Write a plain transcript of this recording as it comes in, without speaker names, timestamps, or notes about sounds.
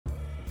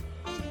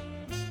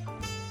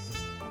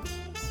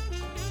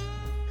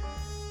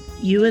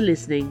You are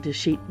listening to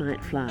Sheep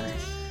Might Fly,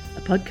 a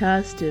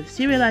podcast of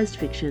serialised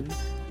fiction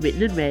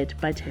written and read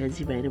by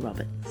Tansy Rayner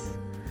Roberts.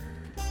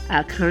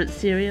 Our current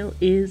serial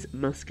is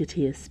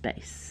Musketeer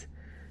Space,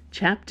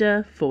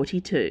 Chapter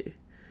 42,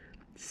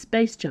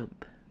 Space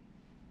Jump.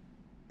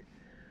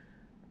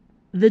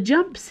 The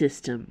jump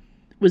system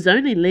was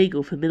only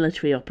legal for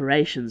military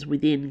operations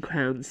within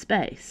Crown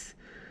space,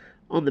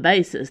 on the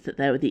basis that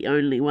they were the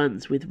only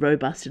ones with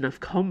robust enough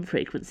comm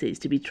frequencies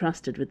to be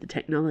trusted with the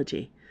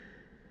technology.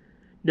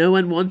 No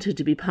one wanted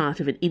to be part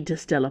of an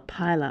interstellar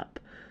pile-up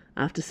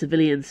after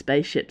civilian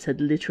spaceships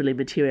had literally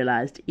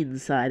materialized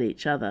inside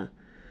each other.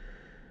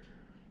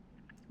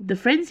 The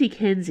Frenzy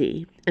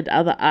Kenzie and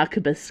other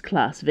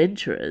Arquebus-class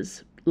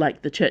venturers,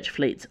 like the Church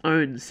Fleet's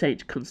own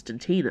St.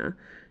 Constantina,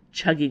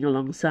 chugging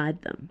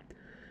alongside them,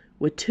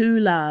 were too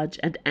large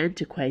and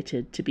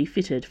antiquated to be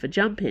fitted for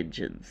jump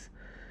engines.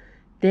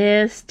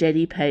 Their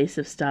steady pace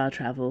of star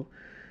travel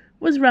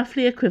was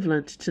roughly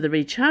equivalent to the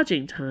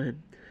recharging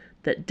time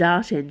that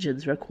dart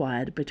engines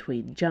required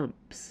between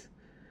jumps.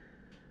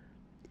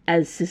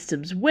 As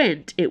systems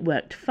went, it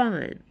worked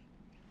fine,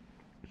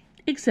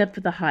 except for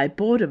the high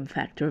boredom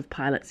factor of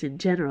pilots in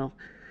general,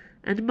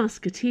 and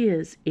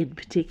musketeers in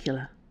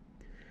particular.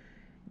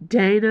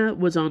 Dana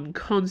was on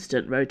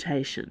constant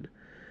rotation,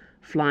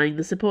 flying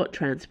the support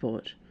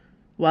transport,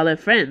 while her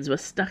friends were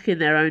stuck in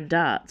their own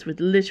darts with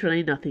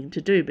literally nothing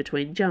to do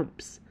between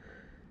jumps,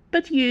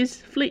 but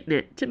used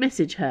FleetNet to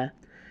message her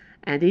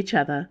and each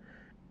other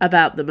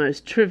about the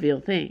most trivial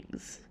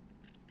things.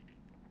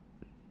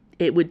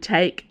 It would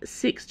take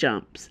 6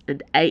 jumps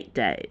and 8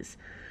 days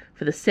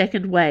for the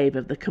second wave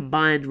of the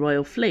combined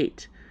Royal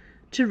Fleet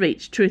to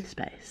reach Truth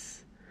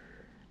Space.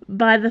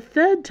 By the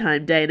third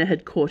time Dana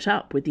had caught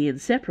up with the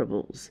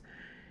Inseparables,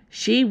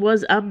 she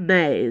was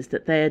amazed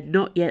that they had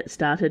not yet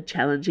started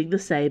challenging the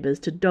Sabres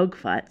to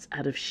dogfights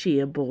out of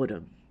sheer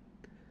boredom.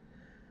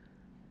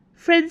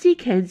 Frenzy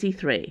Kenzie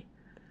 3.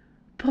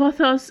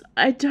 Porthos,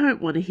 I don't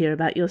want to hear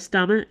about your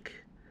stomach.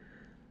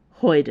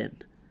 Hoyden.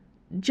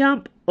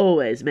 Jump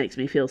always makes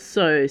me feel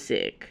so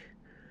sick.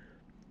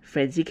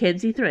 Frenzy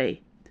Kenzie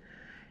 3.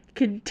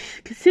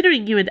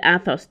 Considering you and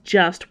Athos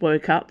just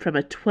woke up from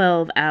a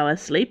 12-hour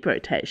sleep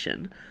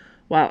rotation,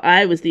 while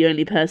I was the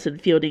only person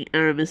fielding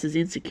Aramis's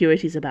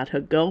insecurities about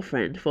her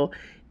girlfriend for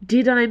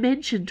did I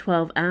mention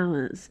 12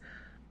 hours,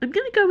 I'm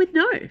going to go with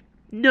no.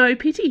 No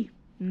pity.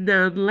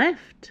 None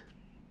left.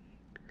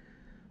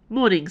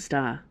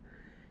 Morningstar.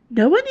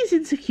 No one is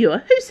insecure.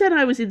 Who said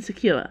I was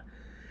insecure?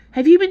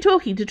 Have you been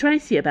talking to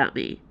Tracy about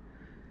me?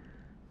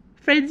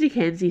 Frenzy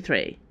Kenzie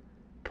 3.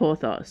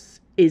 Porthos.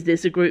 Is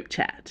this a group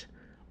chat?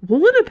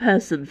 Warn a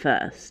person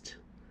first.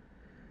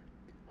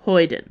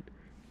 Hoyden.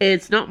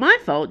 It's not my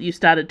fault you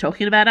started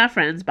talking about our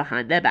friends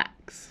behind their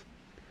backs.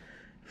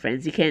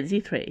 Frenzy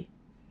Kenzie 3.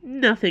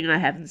 Nothing I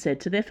haven't said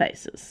to their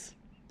faces.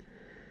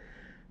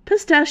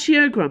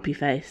 Pistachio Grumpy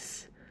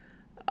Face.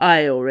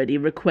 I already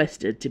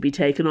requested to be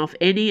taken off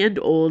any and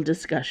all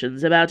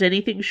discussions about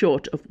anything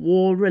short of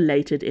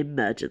war-related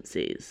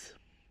emergencies.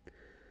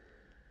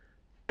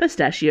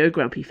 Pistachio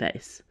Grumpy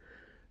Face.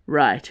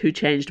 Right, who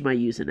changed my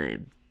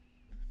username?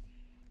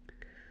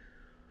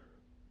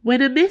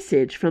 When a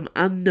message from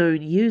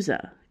unknown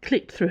user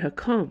clicked through her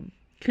comm,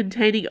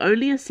 containing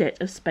only a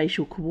set of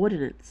spatial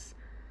coordinates,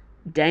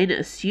 Dana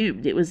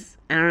assumed it was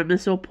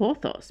Aramis or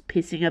Porthos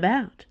pissing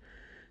about,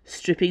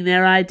 stripping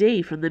their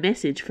ID from the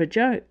message for a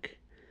joke.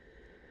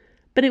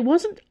 But it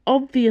wasn't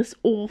obvious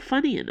or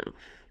funny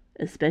enough,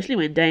 especially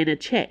when Dana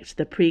checked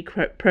the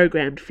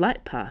pre-programmed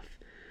flight path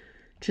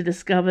to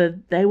discover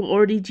they were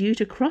already due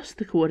to cross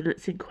the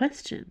coordinates in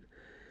question,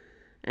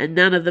 and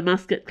none of the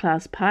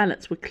Musket-class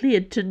pilots were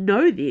cleared to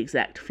know the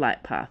exact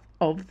flight path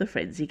of the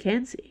Frenzy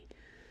Kenzie.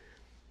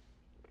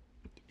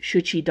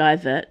 Should she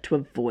divert to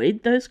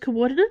avoid those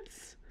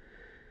coordinates?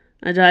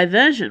 A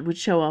diversion would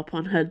show up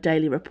on her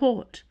daily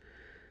report,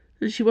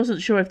 and she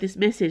wasn't sure if this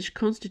message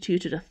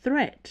constituted a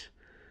threat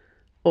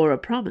or a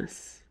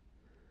promise.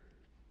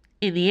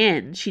 In the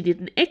end, she did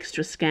an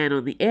extra scan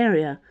on the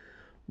area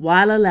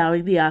while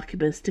allowing the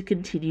Arquebus to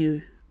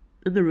continue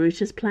on the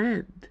route as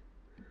planned.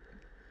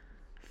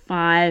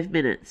 5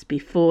 minutes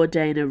before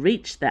Dana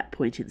reached that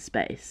point in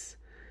space,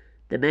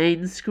 the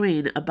main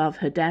screen above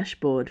her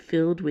dashboard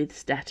filled with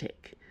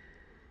static,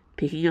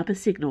 picking up a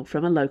signal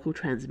from a local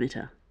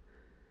transmitter.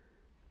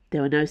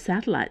 There were no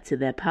satellites in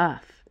their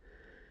path,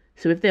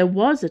 so if there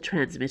was a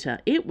transmitter,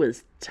 it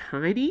was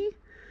tiny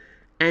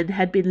and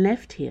had been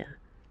left here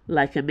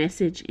like a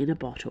message in a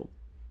bottle.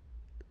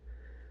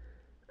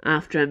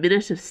 After a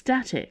minute of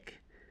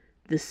static,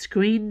 the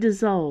screen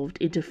dissolved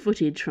into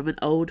footage from an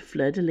old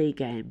fleur-de-lis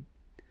game.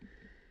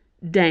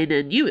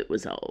 Dana knew it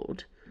was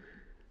old,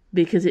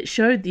 because it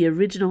showed the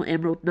original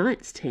Emerald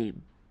Knights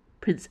team,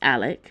 Prince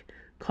Alec,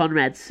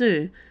 Conrad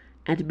Sue,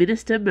 and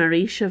Minister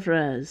Marie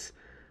Chevreuse,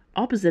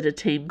 opposite a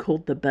team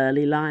called the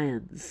Burly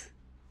Lions.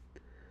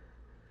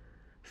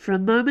 For a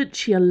moment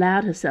she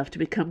allowed herself to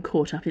become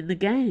caught up in the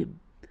game,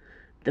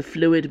 the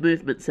fluid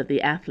movements of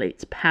the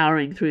athletes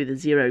powering through the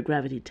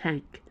zero-gravity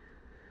tank,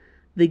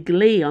 the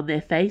glee on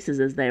their faces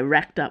as they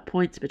racked up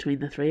points between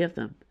the three of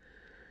them.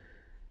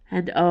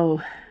 And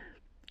oh,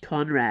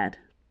 Conrad.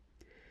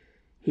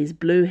 His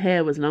blue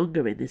hair was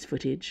longer in this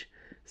footage,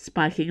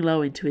 spiking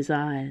low into his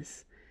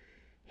eyes.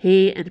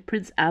 He and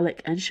Prince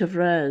Alec and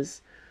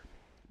Chevreuse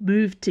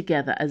moved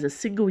together as a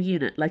single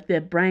unit, like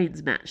their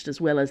brains matched as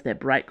well as their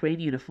bright green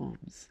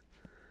uniforms.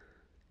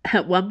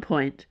 At one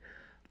point,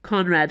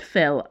 Conrad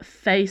fell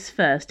face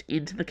first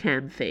into the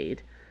cam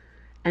feed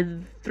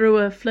and threw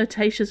a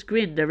flirtatious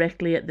grin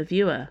directly at the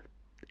viewer,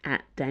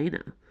 at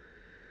Dana,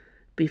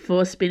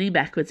 before spinning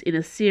backwards in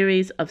a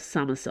series of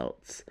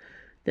somersaults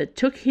that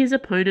took his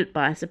opponent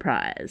by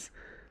surprise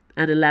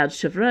and allowed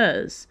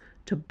Chevreuse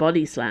to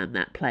body slam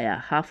that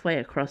player halfway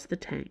across the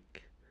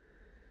tank.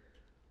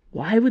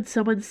 Why would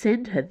someone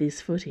send her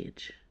this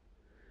footage?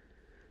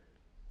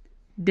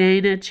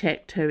 Dana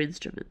checked her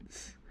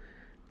instruments.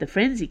 The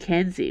Frenzy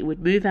Kenzie would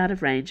move out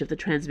of range of the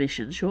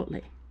transmission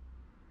shortly.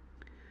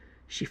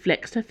 She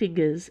flexed her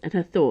fingers and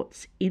her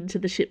thoughts into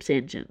the ship's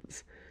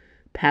engines,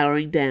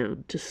 powering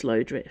down to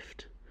slow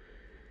drift.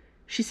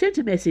 She sent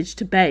a message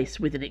to base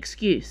with an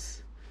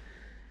excuse.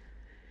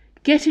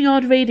 "Getting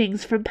odd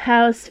readings from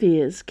power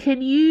spheres.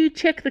 Can you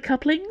check the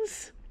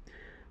couplings?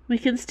 We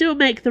can still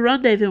make the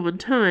rendezvous on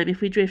time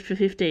if we drift for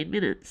 15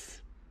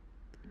 minutes.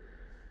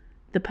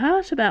 The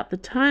part about the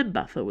time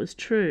buffer was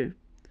true.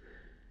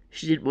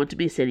 She didn't want to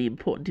miss any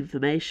important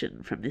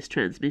information from this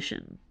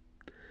transmission.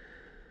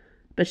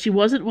 But she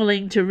wasn't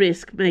willing to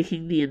risk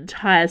making the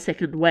entire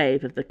second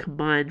wave of the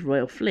combined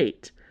Royal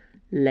Fleet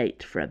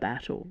late for a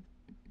battle.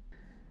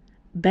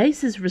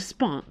 Base's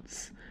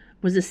response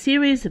was a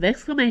series of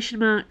exclamation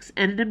marks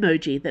and an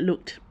emoji that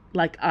looked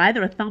like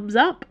either a thumbs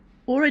up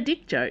or a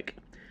dick joke.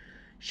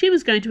 She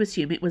was going to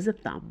assume it was a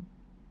thumb.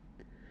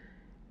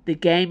 The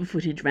game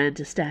footage ran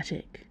to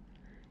static.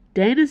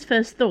 Dana's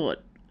first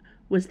thought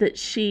was that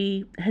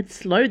she had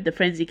slowed the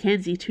Frenzy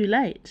Kenzie too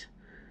late.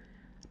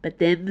 But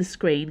then the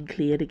screen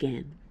cleared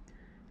again,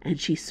 and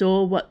she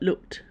saw what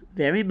looked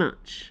very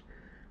much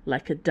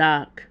like a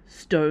dark,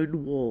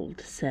 stone-walled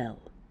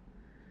cell.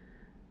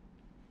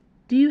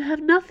 "Do you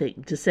have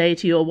nothing to say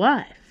to your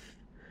wife?"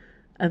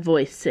 a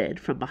voice said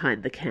from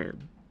behind the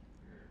cam.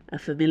 A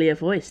familiar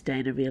voice,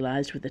 Dana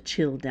realized with a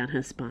chill down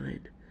her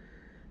spine.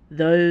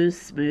 Those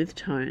smooth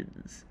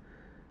tones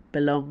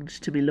belonged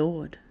to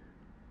Milord.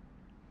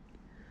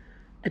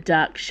 A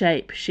dark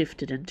shape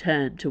shifted and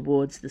turned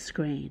towards the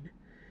screen.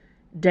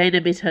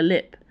 Dana bit her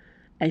lip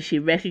as she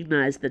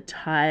recognized the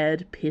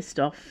tired,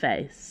 pissed-off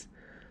face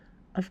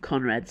of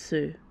Conrad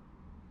Sue.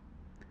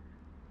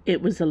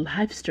 It was a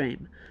live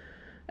stream,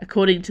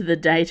 according to the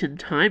date and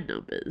time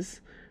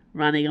numbers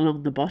running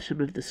along the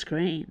bottom of the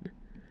screen.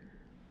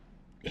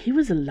 He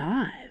was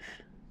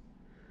alive.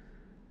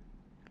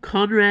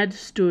 Conrad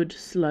stood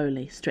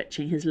slowly,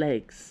 stretching his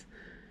legs,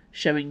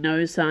 showing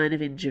no sign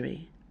of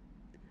injury.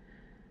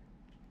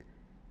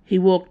 He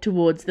walked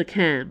towards the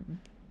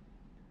cam.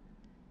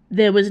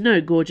 There was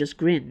no gorgeous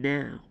grin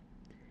now.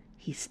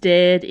 He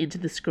stared into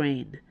the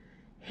screen,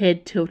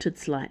 head tilted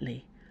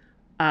slightly,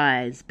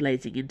 eyes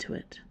blazing into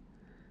it.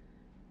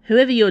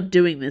 "Whoever you're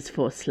doing this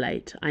for,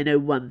 Slate, I know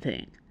one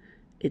thing.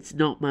 It's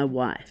not my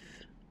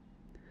wife."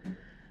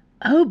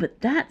 "Oh, but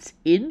that's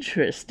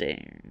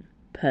interesting,"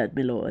 purred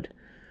Milord.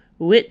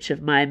 "Which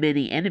of my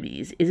many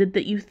enemies is it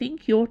that you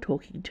think you're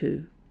talking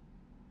to?"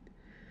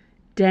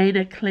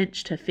 Dana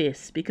clenched her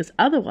fists, because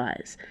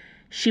otherwise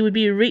she would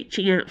be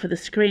reaching out for the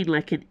screen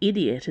like an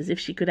idiot, as if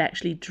she could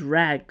actually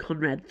drag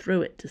Conrad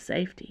through it to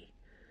safety.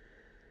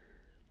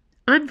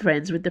 "I'm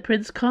friends with the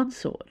Prince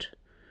Consort,"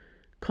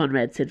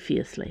 Conrad said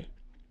fiercely.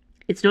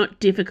 "It's not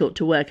difficult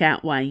to work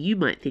out why you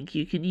might think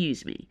you can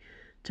use me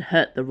to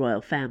hurt the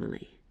royal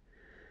family."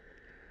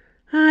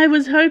 "I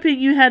was hoping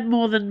you had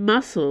more than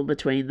muscle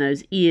between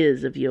those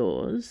ears of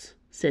yours,"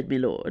 said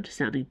Milord,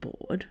 sounding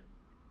bored.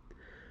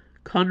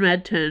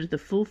 Conrad turned the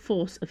full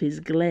force of his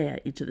glare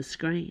into the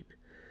screen.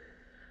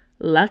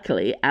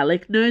 "Luckily,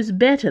 Alec knows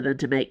better than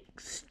to make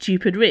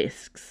stupid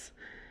risks,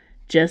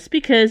 just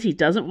because he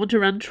doesn't want to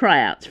run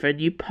tryouts for a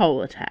new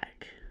pole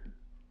attack."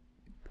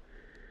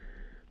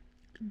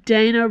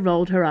 Dana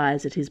rolled her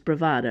eyes at his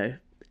bravado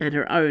and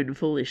her own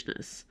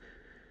foolishness.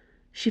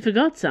 She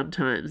forgot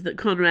sometimes that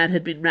Conrad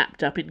had been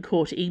wrapped up in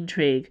court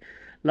intrigue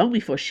long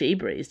before she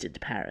breezed into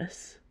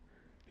Paris.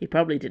 He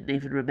probably didn't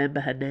even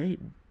remember her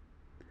name.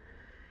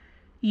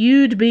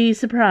 "You'd be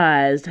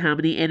surprised how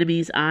many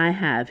enemies I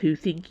have who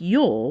think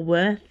you're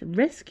worth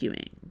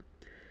rescuing,"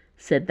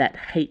 said that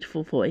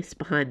hateful voice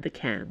behind the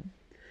cam.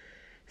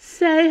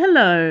 "Say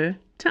hello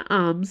to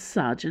Arms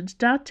Sergeant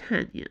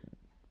D'Artagnan."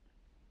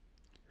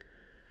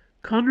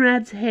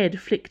 Conrad's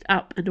head flicked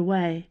up and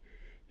away,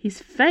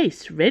 his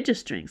face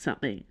registering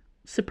something.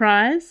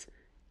 Surprise?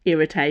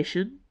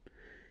 Irritation?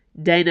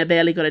 Dana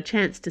barely got a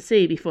chance to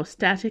see before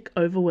static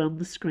overwhelmed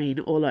the screen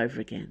all over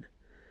again.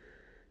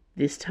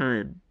 This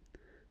time,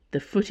 the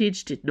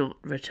footage did not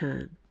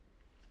return.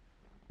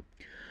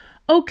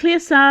 "All clear,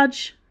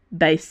 Sarge,"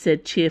 Base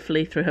said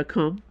cheerfully through her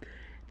comm.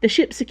 "The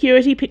ship's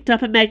security picked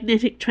up a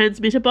magnetic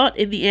transmitter bot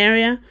in the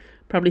area,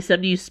 Probably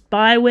some new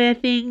spyware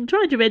thing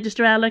trying to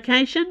register our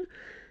location.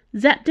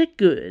 Zapped it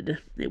good.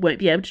 It won't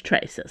be able to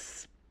trace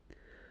us.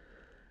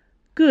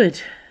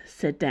 Good,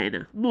 said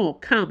Dana, more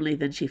calmly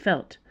than she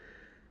felt.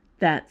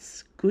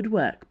 That's good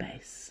work,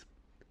 Base.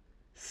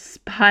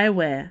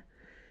 Spyware.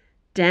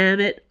 Damn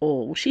it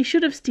all. She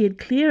should have steered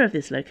clear of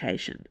this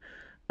location,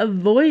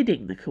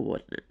 avoiding the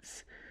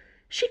coordinates.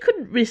 She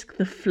couldn't risk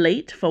the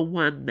fleet for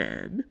one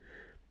man,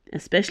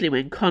 especially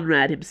when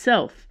Conrad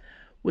himself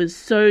was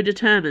so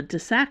determined to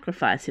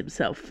sacrifice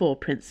himself for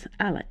Prince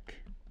Alec.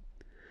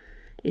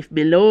 If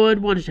Milord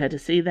wanted her to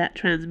see that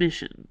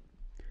transmission,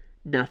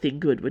 nothing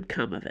good would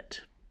come of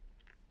it.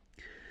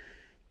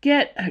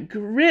 Get a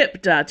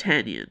grip,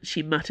 D'Artagnan,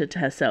 she muttered to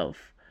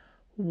herself.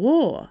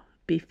 War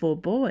before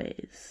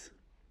boys.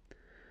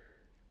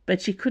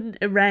 But she couldn't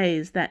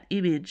erase that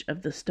image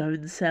of the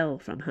stone cell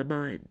from her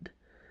mind.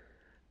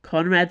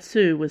 Conrad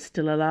Sue was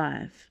still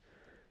alive,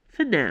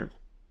 for now.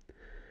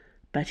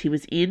 But he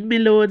was in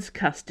Milord's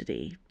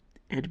custody,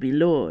 and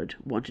Milord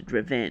wanted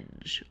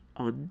revenge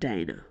on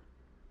Dana.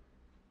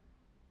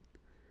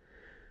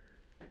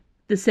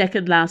 The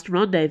second last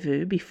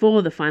rendezvous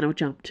before the final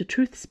jump to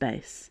truth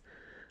space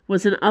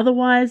was an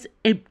otherwise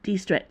empty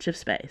stretch of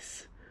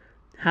space,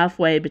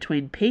 halfway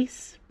between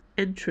peace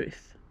and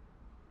truth.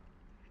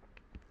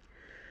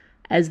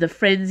 As the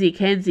Frenzy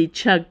Kenzie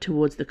chugged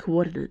towards the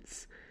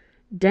coordinates,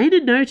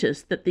 Dana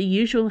noticed that the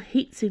usual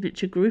heat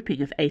signature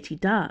grouping of 80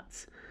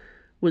 darts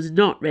was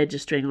not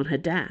registering on her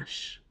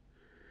dash.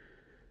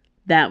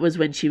 That was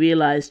when she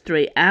realized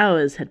 3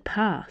 hours had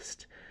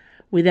passed,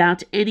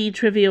 without any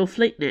trivial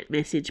FleetNet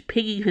message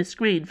pinging her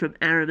screen from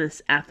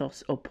Aramis,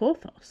 Athos, or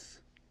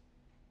Porthos.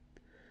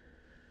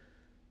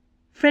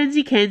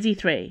 Frenzy Kenzie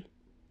 3.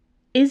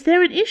 Is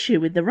there an issue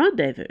with the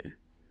rendezvous?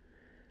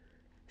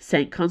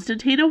 St.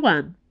 Constantina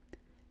 1.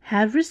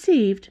 Have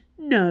received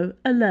no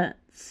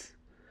alerts.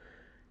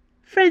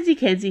 Frenzy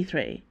Kenzie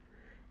 3.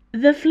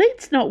 The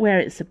fleet's not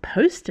where it's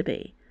supposed to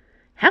be.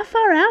 How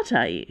far out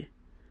are you?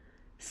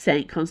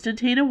 St.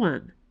 Constantina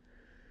 1.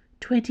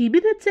 20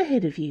 minutes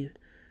ahead of you.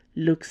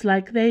 Looks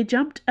like they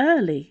jumped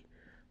early.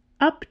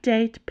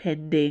 Update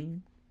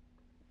pending.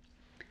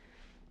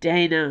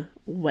 Dana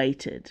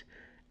waited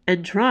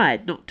and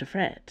tried not to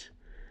fret.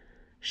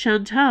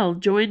 Chantal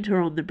joined her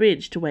on the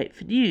bridge to wait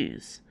for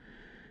news,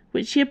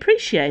 which she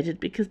appreciated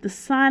because the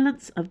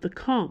silence of the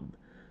comm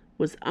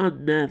was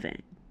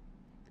unnerving.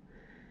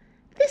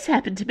 This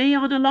happened to me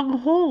on a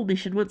long-haul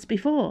mission once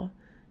before,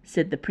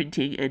 said the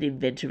printing and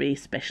inventory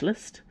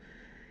specialist,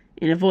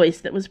 in a voice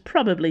that was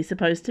probably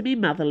supposed to be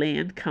motherly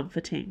and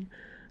comforting,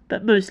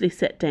 but mostly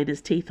set Dana's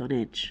teeth on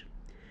edge.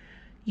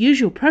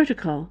 Usual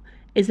protocol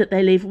is that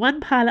they leave one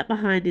pilot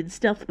behind in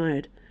stealth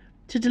mode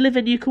to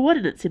deliver new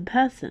coordinates in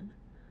person.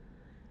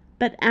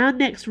 But our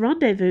next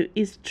rendezvous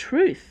is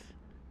truth,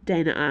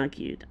 Dana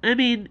argued. I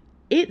mean,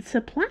 it's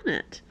a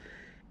planet.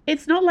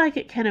 It's not like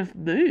it can have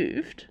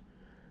moved.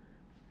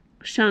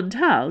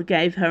 Chantal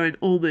gave her an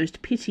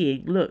almost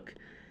pitying look.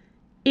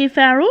 If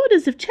our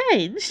orders have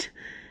changed,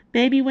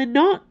 maybe we're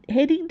not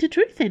heading to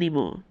truth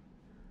anymore.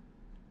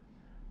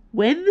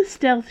 When the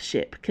stealth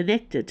ship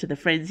connected to the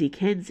Frenzy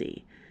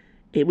Kenzie,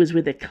 it was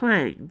with a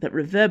clang that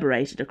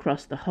reverberated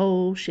across the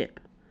whole ship.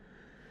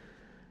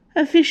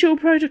 Official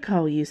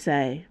protocol, you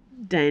say,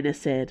 Dana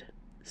said,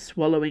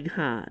 swallowing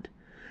hard.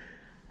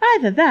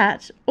 Either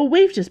that, or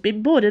we've just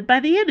been boarded by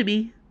the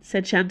enemy,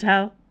 said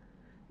Chantal.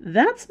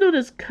 That's not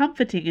as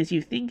comforting as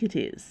you think it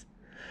is.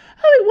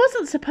 Oh, it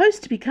wasn't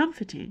supposed to be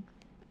comforting.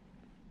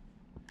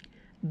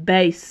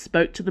 Base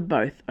spoke to them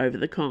both over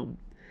the comm.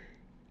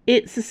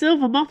 It's a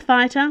Silver Moth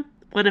fighter,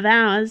 one of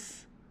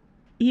ours.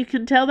 You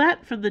can tell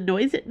that from the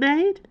noise it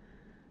made,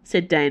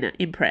 said Dana,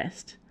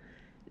 impressed.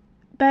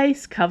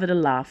 Base covered a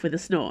laugh with a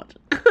snort.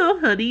 Oh,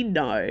 honey,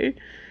 no.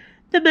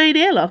 The main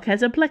airlock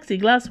has a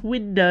plexiglass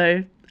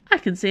window. I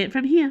can see it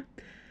from here.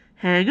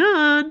 Hang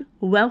on,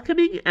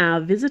 welcoming our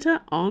visitor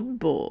on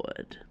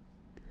board.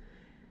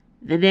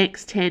 The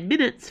next 10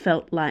 minutes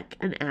felt like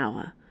an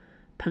hour,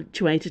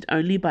 punctuated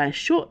only by a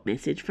short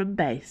message from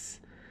Base,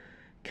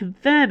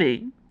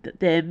 confirming that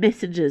their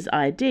messenger's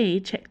ID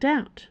checked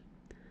out.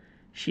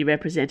 She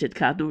represented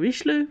Cardinal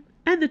Richelieu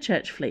and the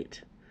Church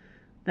fleet.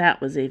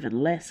 That was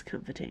even less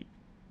comforting.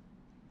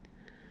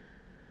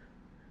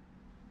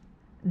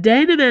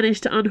 Dana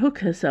managed to unhook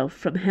herself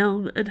from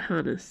helm and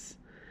harness,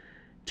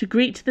 to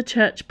greet the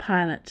Church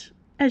pilot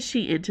as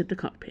she entered the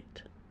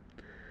cockpit.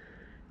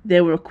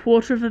 There were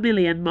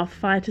 250,000 moth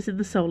fighters in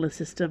the solar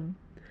system,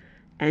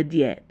 and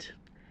yet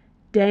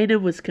Dana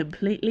was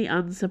completely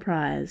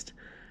unsurprised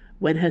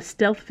when her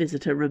stealth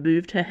visitor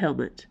removed her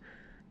helmet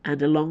and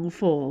a long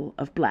fall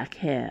of black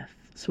hair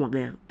swung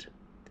out.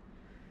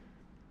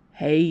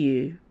 Hey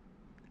you,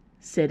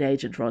 said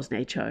Agent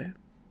Rosne Cho.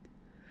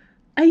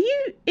 Are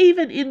you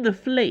even in the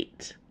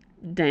fleet?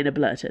 Dana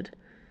blurted.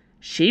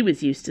 She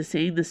was used to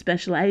seeing the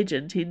special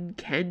agent in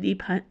candy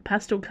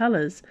pastel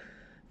colours,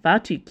 far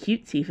too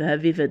cutesy for her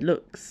vivid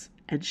looks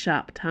and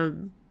sharp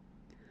tongue.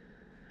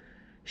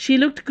 She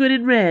looked good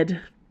in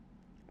red,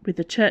 with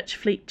the Church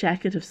fleet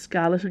jacket of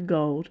scarlet and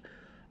gold,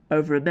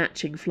 over a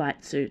matching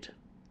flight suit.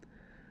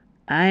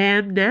 "I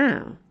am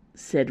now,"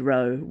 said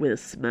Roe with a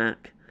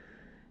smirk.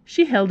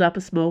 She held up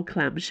a small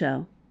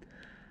clamshell.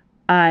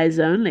 "Eyes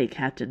only,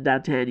 Captain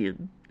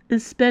D'Artagnan,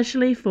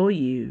 especially for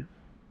you."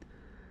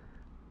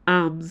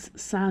 "Arms,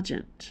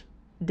 Sergeant,"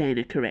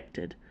 Dana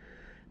corrected,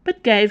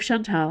 but gave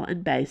Chantal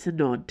and Base a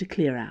nod to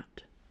clear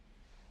out.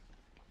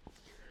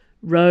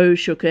 Roe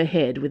shook her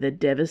head with a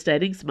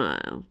devastating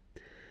smile.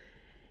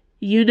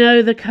 "You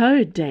know the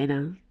code,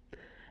 Dana.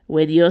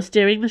 When you're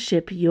steering the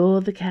ship,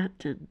 you're the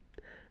captain,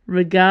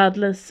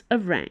 regardless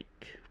of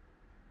rank."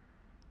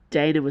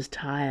 Dana was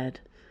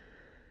tired.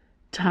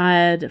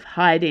 Tired of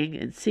hiding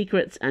in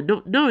secrets and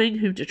not knowing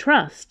whom to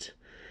trust.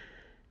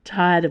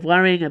 Tired of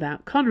worrying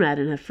about Conrad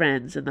and her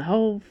friends and the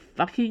whole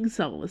fucking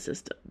solar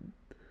system.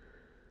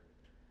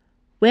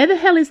 "Where the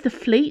hell is the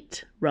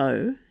fleet,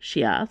 Roe?"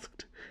 she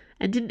asked,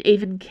 and didn't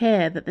even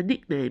care that the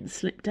nickname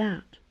slipped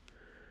out.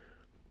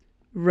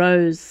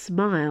 Roe's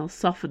smile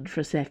softened for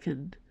a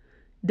second.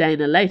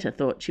 Dana later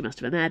thought she must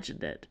have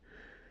imagined it.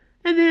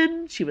 And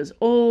then she was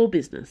all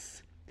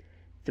business.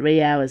 3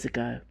 hours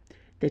ago,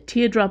 the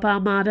Teardrop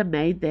Armada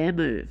made their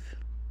move.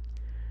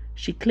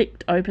 She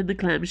clicked open the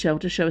clamshell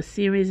to show a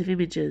series of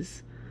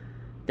images.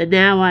 The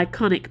now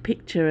iconic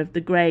picture of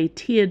the grey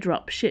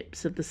teardrop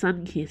ships of the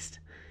Sun-Kissed,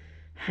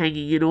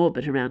 hanging in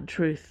orbit around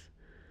Truth.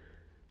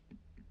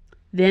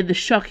 Then the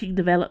shocking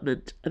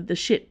development of the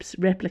ships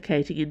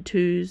replicating in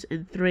 2s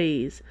and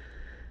 3s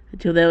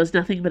until there was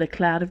nothing but a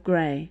cloud of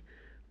grey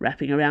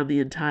wrapping around the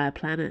entire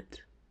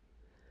planet.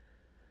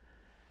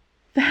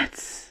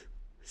 "That's,"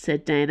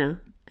 said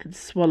Dana, and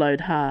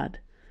swallowed hard.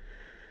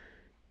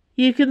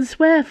 "You can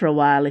swear for a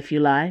while if you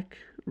like,"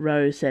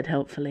 Rose said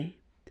helpfully.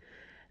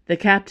 "The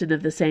captain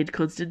of the St.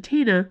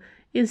 Constantina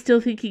is still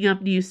thinking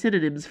up new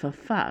synonyms for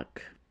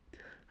fuck.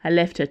 I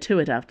left her to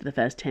it after the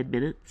first 10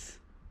 minutes.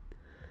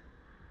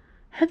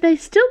 "Have they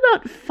still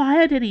not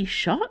fired any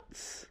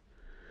shots?"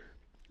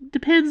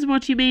 "Depends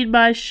what you mean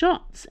by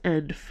shots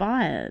and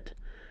fired,"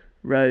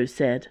 Rose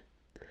said.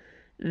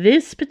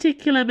 "This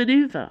particular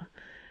maneuver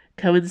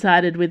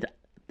coincided with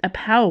a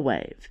power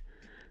wave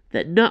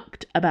that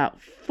knocked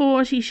about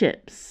 40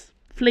 ships,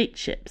 fleet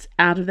ships,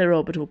 out of their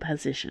orbital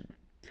position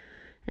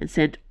and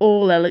sent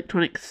all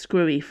electronics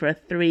screwy for a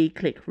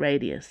 3-click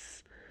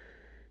radius.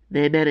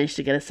 They managed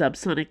to get a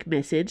subsonic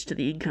message to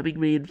the incoming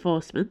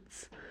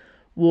reinforcements,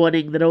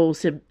 warning that all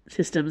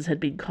systems had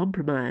been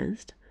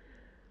compromised.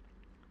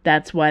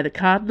 That's why the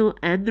Cardinal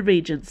and the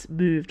Regents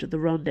moved to the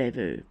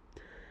rendezvous,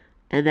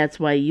 and that's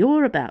why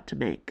you're about to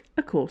make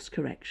a course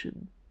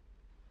correction."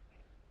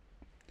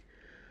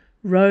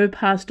 Roe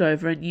passed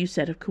over a new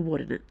set of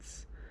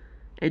coordinates,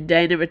 and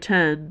Dana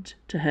returned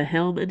to her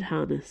helm and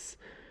harness,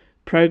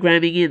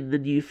 programming in the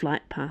new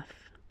flight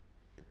path.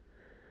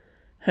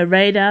 Her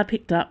radar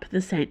picked up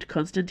the St.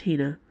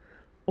 Constantina,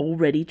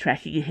 already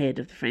tracking ahead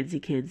of the Frenzy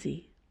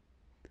Kenzie.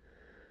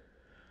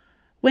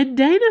 When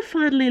Dana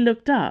finally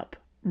looked up,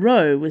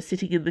 Roe was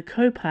sitting in the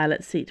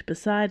co-pilot seat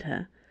beside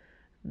her,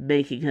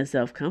 making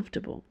herself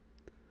comfortable.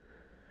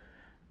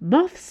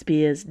 "Moth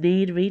spears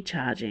need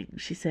recharging,"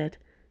 she said.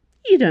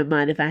 "You don't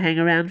mind if I hang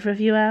around for a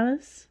few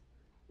hours?"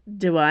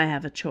 "Do I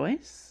have a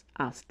choice?"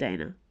 asked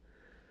Dana.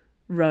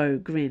 Roe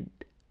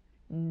grinned.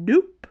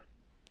 "Nope."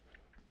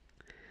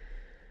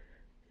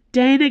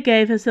 Dana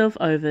gave herself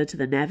over to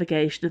the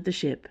navigation of the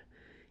ship,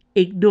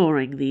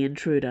 ignoring the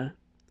intruder.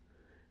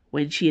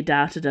 When she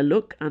darted a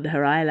look under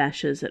her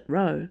eyelashes at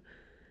Roe,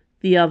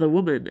 the other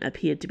woman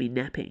appeared to be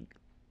napping.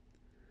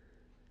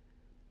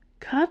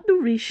 "Cardinal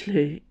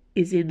Richelieu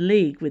is in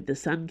league with the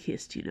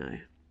Sun-Kissed, you know,"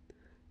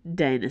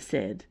 Dana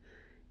said,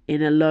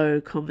 in a low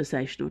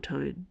conversational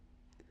tone.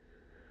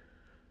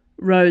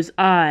 Roe's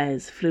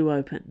eyes flew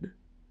open.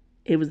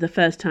 It was the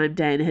first time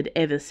Dana had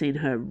ever seen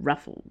her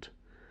ruffled.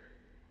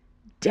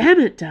 "Damn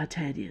it,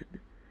 D'Artagnan,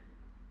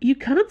 you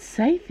can't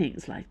say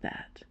things like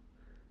that."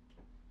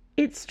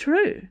 "It's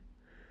true.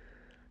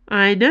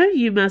 I know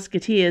you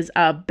musketeers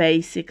are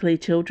basically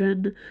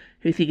children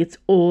who think it's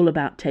all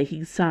about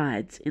taking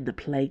sides in the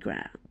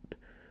playground,"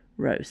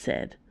 Rose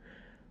said.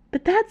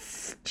 "But that's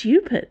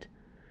stupid.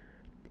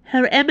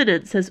 Her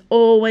Eminence has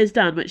always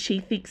done what she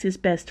thinks is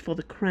best for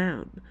the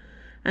crown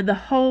and the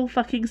whole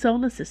fucking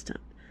solar system.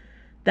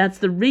 That's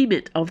the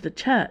remit of the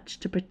church,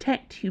 to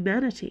protect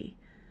humanity.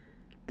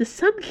 The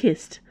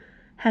Sun-Kissed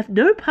have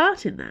no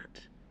part in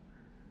that."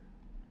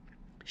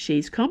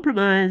 "She's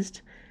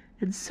compromised,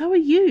 and so are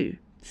you,"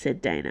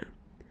 said Dana,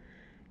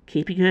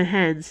 keeping her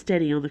hands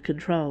steady on the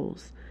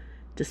controls,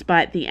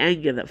 despite the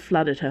anger that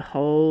flooded her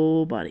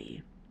whole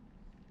body.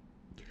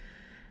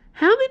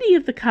 "How many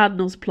of the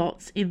Cardinal's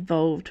plots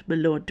involved my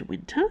Lord de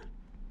Winter?"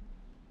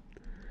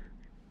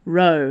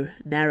 Roe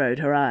narrowed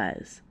her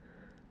eyes.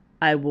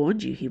 "I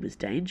warned you he was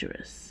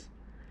dangerous."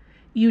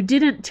 "You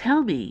didn't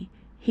tell me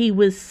he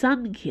was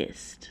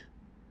Sun-Kissed."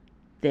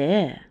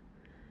 There.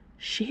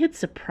 She had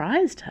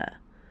surprised her.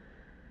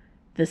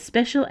 The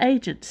special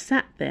agent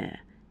sat there,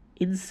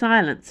 in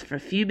silence for a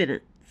few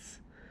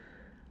minutes,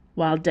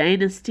 while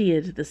Dana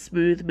steered the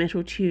smooth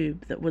metal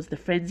tube that was the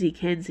Frenzy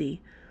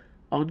Kenzie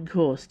on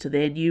course to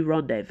their new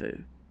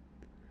rendezvous.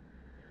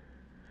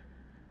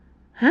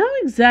 "How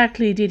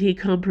exactly did he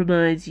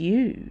compromise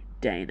you,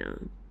 Dana?"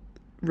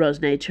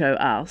 Rosnay Cho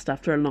asked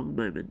after a long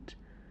moment.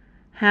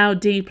 "How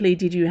deeply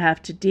did you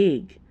have to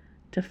dig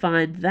to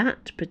find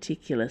that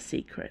particular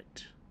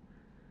secret?"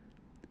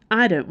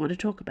 "I don't want to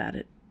talk about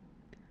it."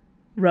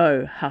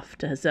 Ro huffed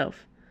to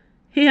herself.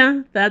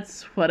 "Yeah,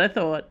 that's what I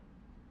thought."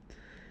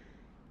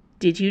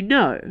 "Did you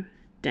know?"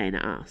 Dana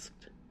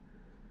asked.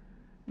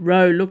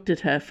 Ro looked at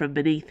her from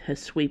beneath her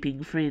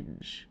sweeping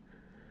fringe.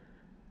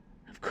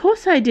 "Of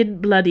course I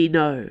didn't bloody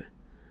know.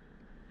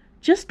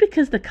 Just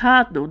because the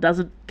Cardinal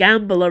doesn't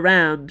gamble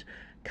around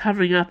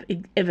covering up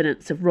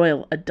evidence of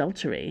royal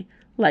adultery,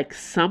 like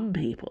some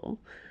people,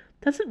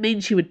 doesn't mean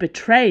she would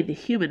betray the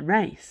human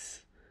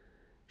race."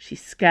 She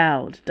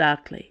scowled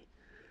darkly.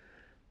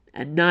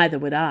 "And neither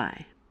would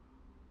I."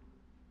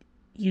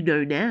 "You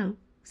know now,"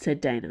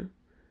 said Dana.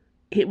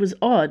 It was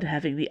odd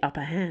having the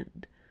upper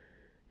hand.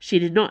 She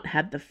did not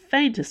have the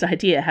faintest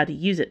idea how to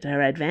use it to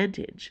her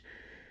advantage.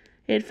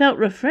 It felt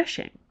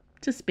refreshing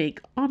to speak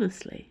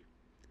honestly.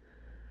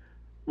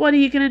 "What are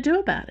you going to do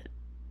about it?"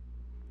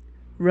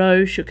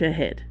 Ro shook her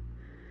head.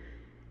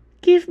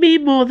 "Give me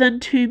more than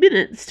 2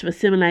 minutes to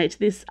assimilate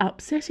this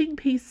upsetting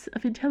piece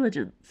of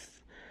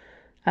intelligence.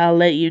 I'll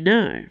let you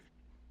know."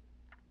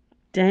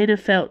 Dana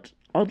felt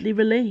oddly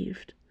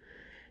relieved,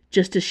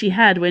 just as she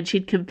had when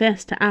she'd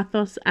confessed to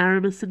Athos,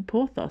 Aramis, and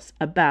Porthos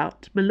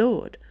about my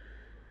lord.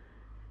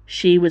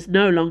 She was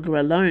no longer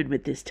alone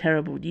with this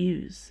terrible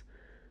news,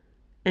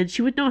 and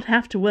she would not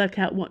have to work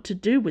out what to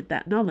do with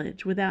that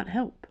knowledge without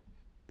help.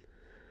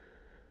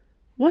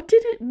 What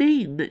did it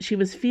mean that she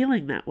was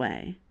feeling that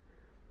way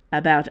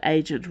about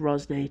Agent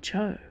Rosnay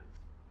Cho?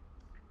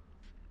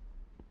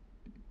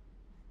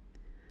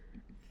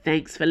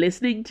 Thanks for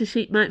listening to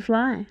Sheep Might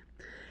Fly.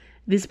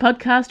 This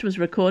podcast was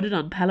recorded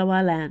on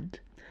Palawa land.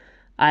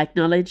 I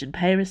acknowledge and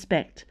pay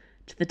respect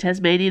to the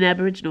Tasmanian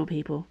Aboriginal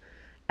people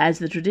as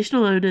the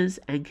traditional owners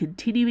and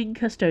continuing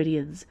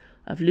custodians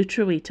of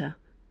Lutruwita,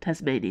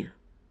 Tasmania.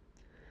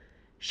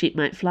 Sheep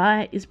Might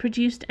Fly is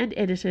produced and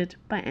edited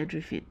by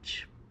Andrew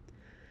Finch.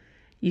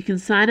 You can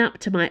sign up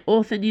to my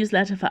author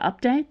newsletter for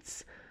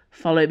updates,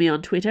 follow me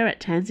on Twitter at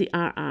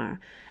TansyRR,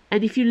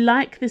 and if you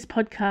like this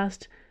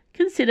podcast,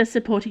 consider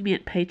supporting me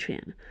at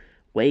Patreon,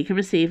 where you can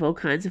receive all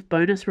kinds of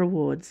bonus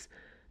rewards,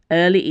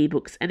 early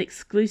ebooks, and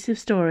exclusive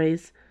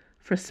stories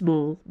for a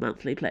small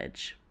monthly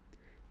pledge.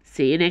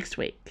 See you next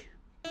week.